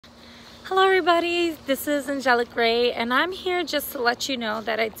Hello everybody, this is Angelic Ray and I'm here just to let you know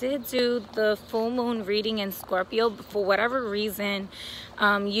that I did do the full moon reading in Scorpio, but for whatever reason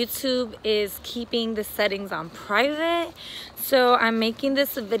YouTube is keeping the settings on private. So I'm making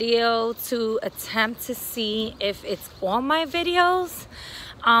this video to attempt to see if it's all my videos,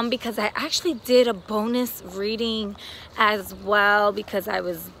 because I actually did a bonus reading as well because I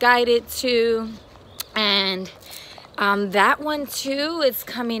was guided to, and that one too is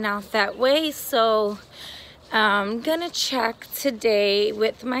coming out that way. So I'm gonna check today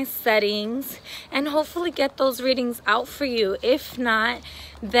with my settings and hopefully get those readings out for you. If not,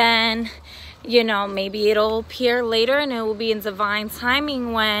 then maybe it'll appear later and it will be in divine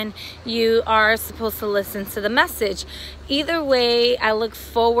timing when you are supposed to listen to the message. Either way, I look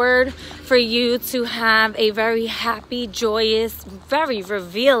forward for you to have a very happy, joyous, very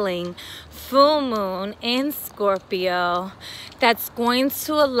revealing full moon in Scorpio that's going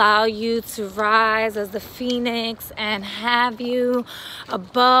to allow you to rise as the phoenix and have you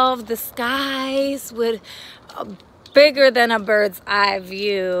above the skies with a bigger than a bird's eye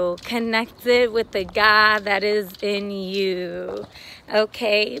view, connected with the God that is in you.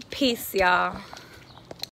 Okay, peace, y'all.